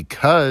is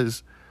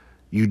because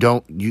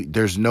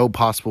there's no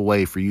possible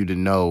way for you to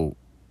know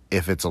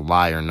if it's a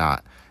lie or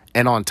not.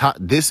 And on top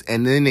this,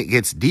 and then it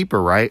gets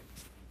deeper, right?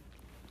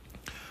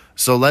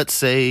 So let's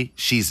say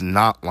she's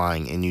not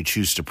lying and you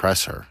choose to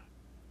press her.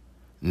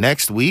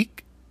 Next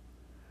week,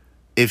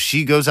 if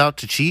she goes out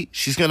to cheat,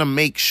 she's going to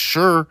make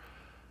sure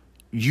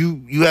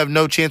you have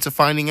no chance of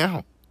finding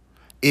out.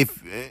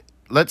 If,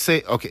 let's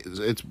say, okay,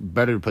 it's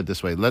better to put it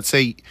this way. Let's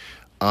say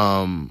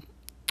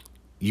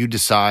you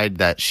decide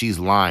that she's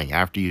lying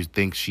after you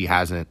think she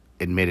hasn't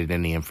admitted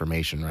any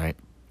information, right?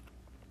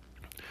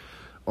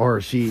 Or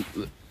she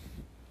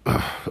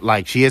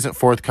isn't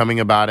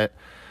forthcoming about it.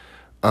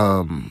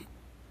 You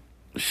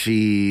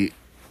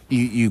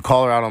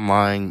call her out on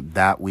lying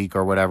that week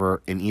or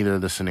whatever in either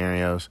of the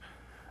scenarios.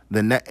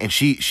 And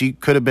she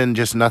could have been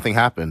just nothing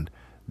happened.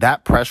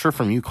 That pressure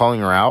from you calling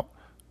her out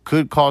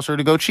could cause her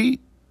to go cheat.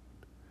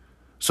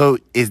 So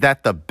is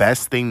that the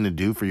best thing to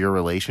do for your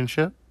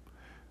relationship?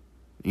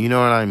 You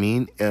know what I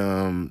mean?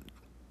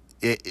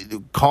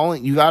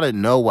 You got to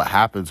know what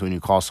happens when you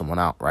call someone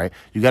out, right?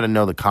 You got to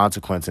know the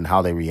consequence and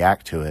how they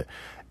react to it.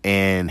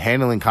 And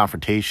handling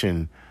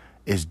confrontation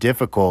is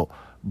difficult,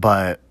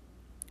 but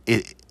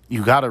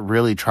you got to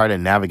really try to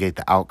navigate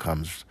the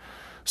outcomes.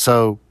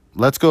 So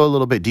let's go a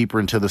little bit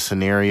deeper into the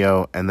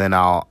scenario, and then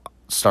I'll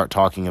start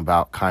talking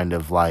about kind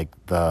of like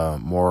the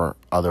more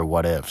other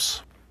what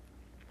ifs.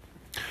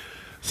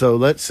 So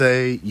let's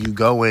say you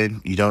go in,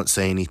 you don't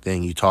say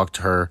anything, you talk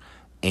to her,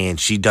 and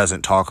she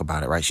doesn't talk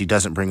about it, right? She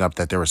doesn't bring up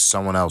that there was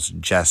someone else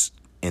just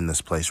in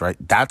this place, right?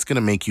 That's going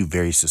to make you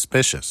very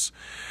suspicious.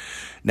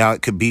 Now,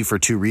 it could be for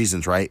two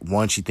reasons, right?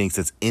 One, she thinks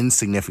it's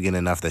insignificant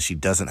enough that she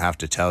doesn't have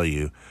to tell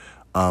you.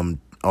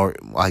 Or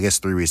I guess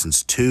three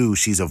reasons. Two,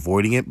 she's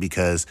avoiding it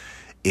because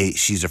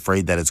she's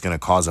afraid that it's going to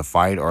cause a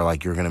fight or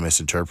like you're going to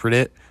misinterpret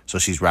it. So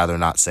she's rather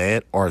not say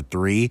it. Or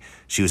three,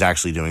 she was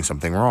actually doing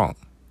something wrong.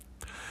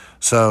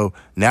 So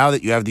now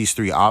that you have these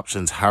three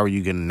options, how are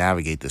you going to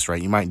navigate this,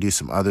 right? You might do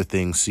some other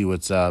things, see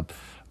what's up,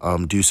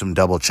 do some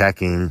double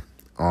checking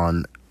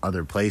on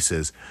other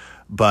places.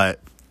 But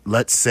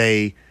let's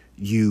say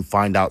you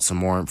find out some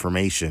more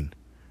information.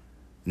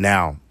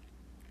 Now,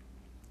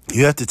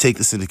 you have to take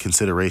this into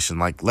consideration.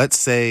 Like, let's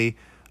say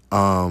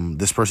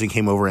this person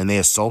came over and they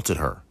assaulted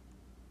her.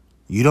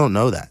 You don't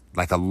know that.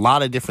 Like, a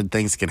lot of different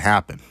things can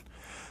happen.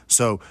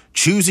 So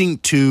choosing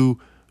to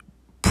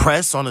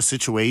press on a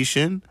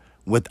situation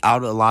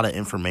without a lot of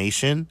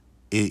information,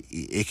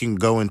 it can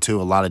go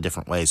into a lot of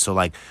different ways. So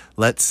like,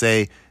 let's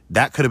say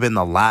that could have been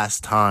the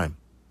last time.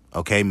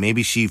 Okay.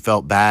 Maybe she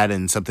felt bad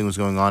and something was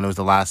going on. It was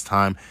the last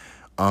time.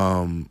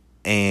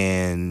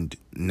 And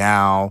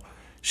now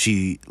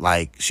she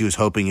was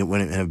hoping it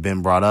wouldn't have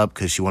been brought up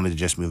because she wanted to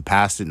just move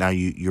past it. Now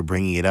you're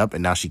bringing it up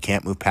and now she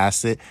can't move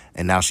past it.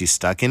 And now she's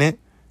stuck in it.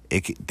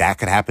 That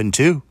could happen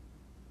too.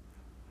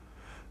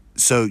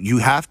 So you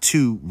have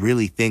to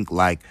really think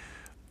like,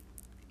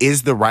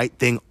 is the right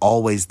thing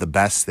always the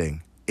best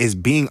thing? Is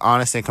being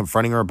honest and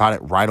confronting her about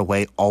it right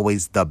away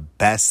always the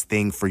best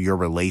thing for your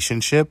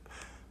relationship?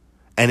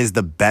 And is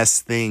the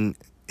best thing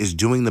is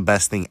doing the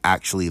best thing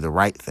actually the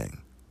right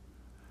thing?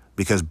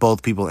 Because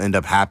both people end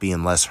up happy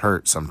and less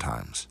hurt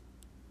sometimes.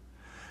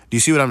 Do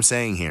you see what I'm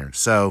saying here?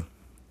 So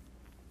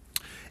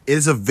it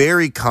is a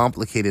very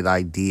complicated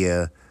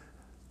idea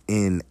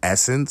in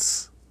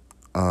essence,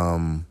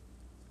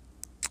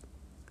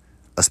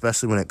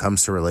 especially when it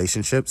comes to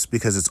relationships,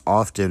 because it's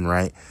often,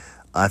 right,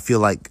 I feel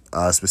like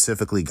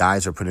specifically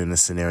guys are put in a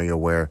scenario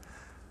where,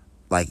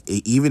 like,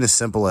 even as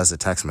simple as a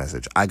text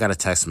message. I got a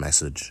text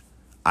message.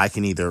 I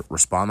can either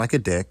respond like a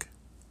dick,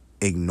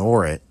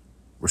 ignore it,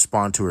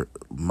 respond to it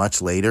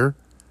much later,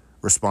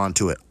 respond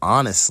to it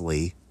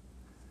honestly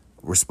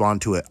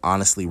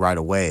right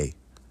away.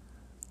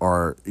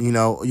 Or,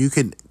 you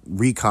could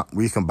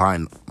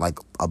recombine like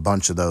a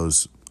bunch of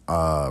those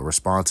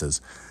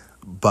responses.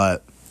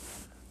 But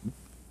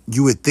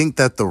you would think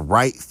that the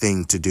right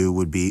thing to do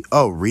would be,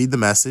 read the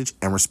message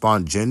and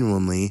respond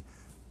genuinely,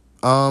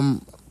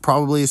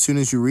 probably as soon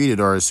as you read it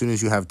or as soon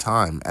as you have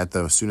time, at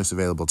the soonest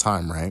available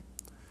time, right?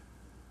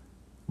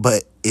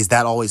 But is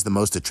that always the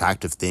most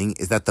attractive thing?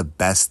 Is that the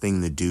best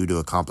thing to do to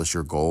accomplish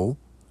your goal?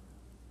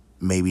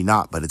 Maybe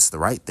not, but it's the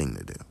right thing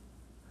to do.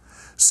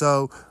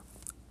 So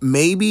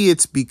maybe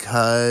it's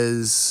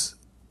because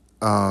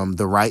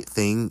the right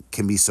thing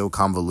can be so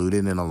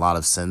convoluted in a lot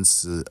of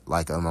sense,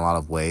 like in a lot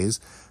of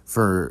ways.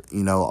 For,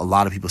 a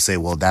lot of people say,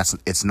 well,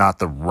 it's not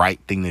the right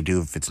thing to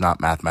do if it's not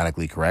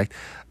mathematically correct.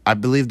 I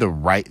believe the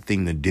right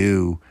thing to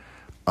do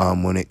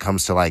when it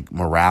comes to like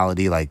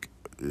morality, like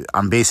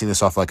I'm basing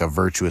this off like a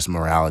virtuous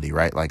morality,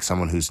 right? Like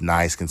someone who's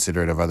nice,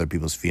 considerate of other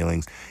people's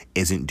feelings,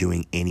 isn't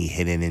doing any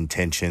hidden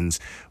intentions,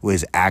 who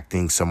is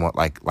acting somewhat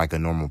like a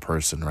normal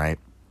person, right?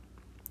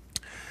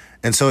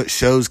 And so it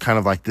shows kind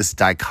of like this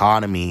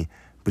dichotomy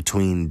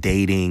between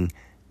dating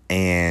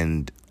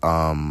and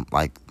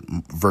like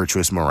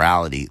virtuous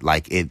morality.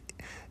 Like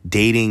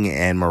dating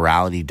and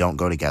morality don't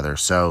go together.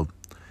 So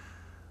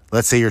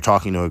let's say you're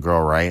talking to a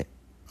girl, right?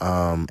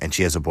 And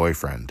she has a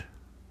boyfriend.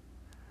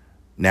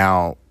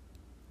 Now,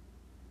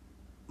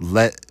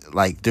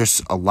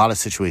 there's a lot of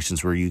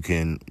situations where you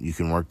can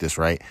work this,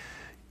 right?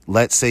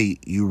 Let's say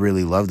you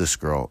really love this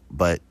girl,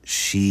 but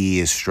she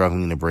is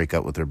struggling to break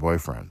up with her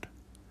boyfriend.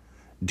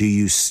 Do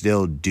you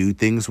still do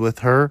things with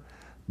her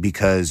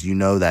because you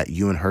know that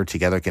you and her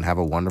together can have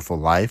a wonderful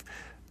life,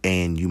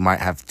 and you might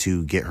have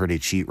to get her to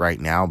cheat right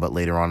now, but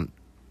later on,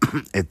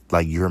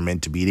 you're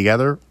meant to be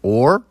together?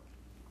 Or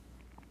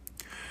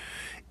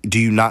do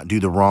you not do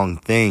the wrong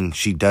thing?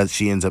 She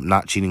ends up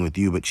not cheating with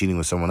you, but cheating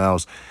with someone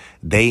else.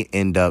 They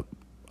end up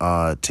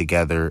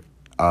together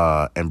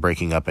and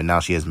breaking up, and now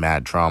she has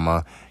mad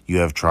trauma. You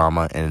have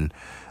trauma, and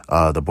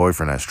the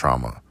boyfriend has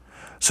trauma.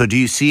 So do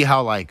you see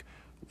how, like,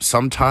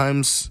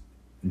 sometimes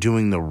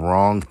doing the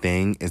wrong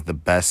thing is the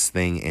best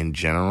thing in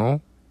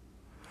general?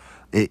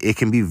 It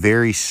can be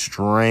very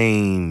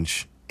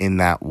strange in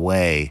that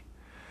way.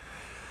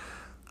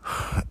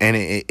 And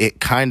it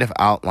kind of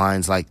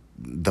outlines like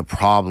the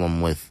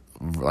problem with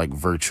like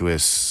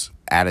virtuous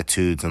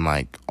attitudes and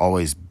like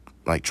always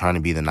like trying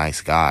to be the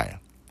nice guy.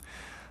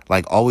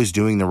 Like always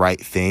doing the right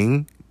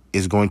thing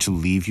is going to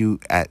leave you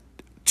at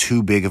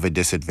too big of a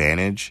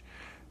disadvantage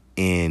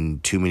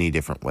in too many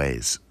different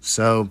ways.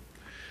 So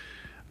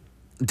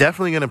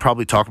definitely going to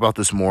probably talk about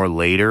this more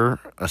later,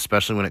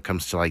 especially when it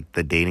comes to like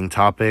the dating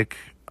topic.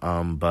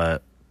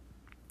 But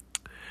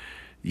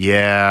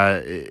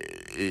yeah,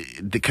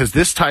 because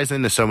this ties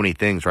into so many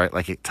things, right?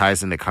 Like it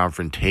ties into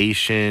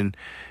confrontation.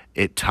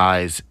 It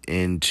ties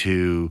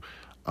into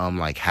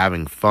like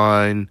having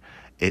fun.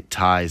 It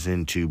ties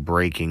into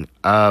breaking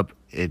up.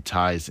 It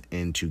ties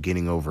into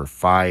getting over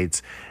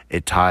fights.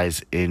 It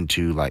ties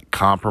into like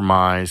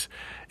compromise.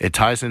 It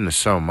ties into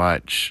so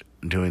much,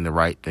 doing the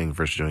right thing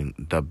versus doing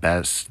the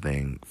best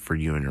thing for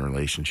you in your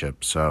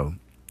relationship. So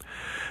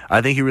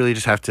I think you really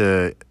just have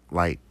to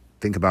like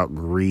think about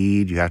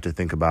greed. You have to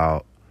think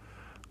about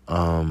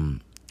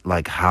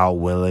like how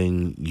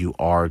willing you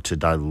are to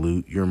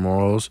dilute your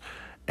morals,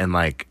 and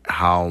like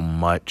how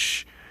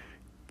much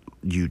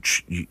you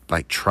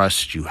like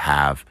trust you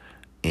have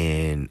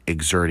in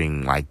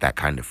exerting like that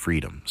kind of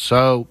freedom.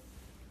 So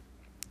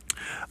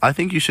I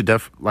think you should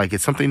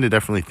it's something to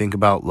definitely think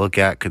about, look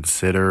at,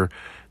 consider.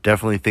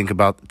 Definitely think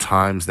about the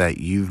times that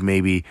you've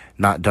maybe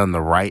not done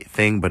the right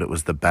thing, but it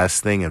was the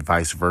best thing, and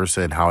vice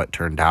versa, and how it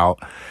turned out.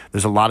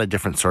 There's a lot of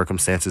different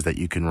circumstances that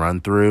you can run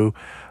through.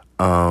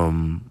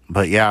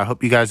 But yeah, I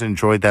hope you guys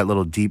enjoyed that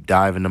little deep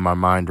dive into my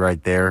mind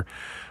right there.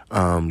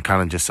 Kind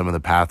of just some of the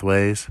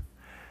pathways.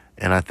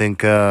 And I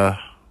think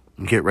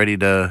get ready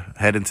to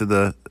head into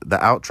the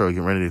outro,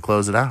 get ready to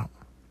close it out.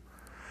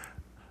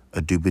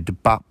 A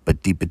doobie-da-bop, a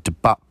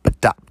deep-a-da-bop, a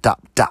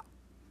dop-dop-dop.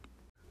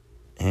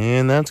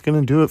 And that's going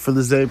to do it for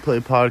the Zay Play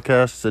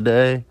podcast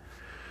today.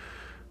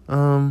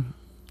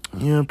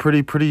 Yeah,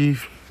 pretty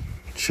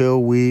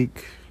chill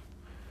week.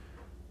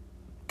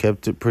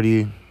 Kept it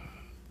pretty,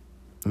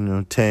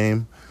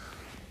 tame.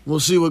 We'll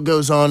see what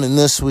goes on in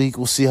this week.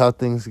 We'll see how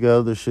things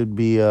go. There should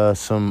be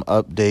some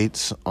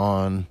updates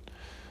on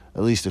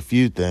at least a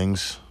few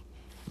things.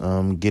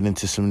 Get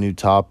into some new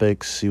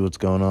topics, see what's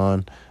going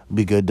on.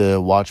 Be good to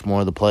watch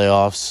more of the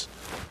playoffs,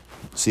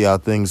 see how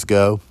things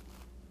go.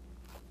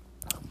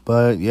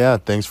 But, yeah,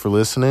 thanks for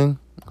listening.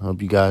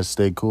 Hope you guys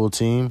stay cool,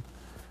 team.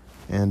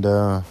 And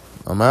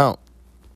I'm out.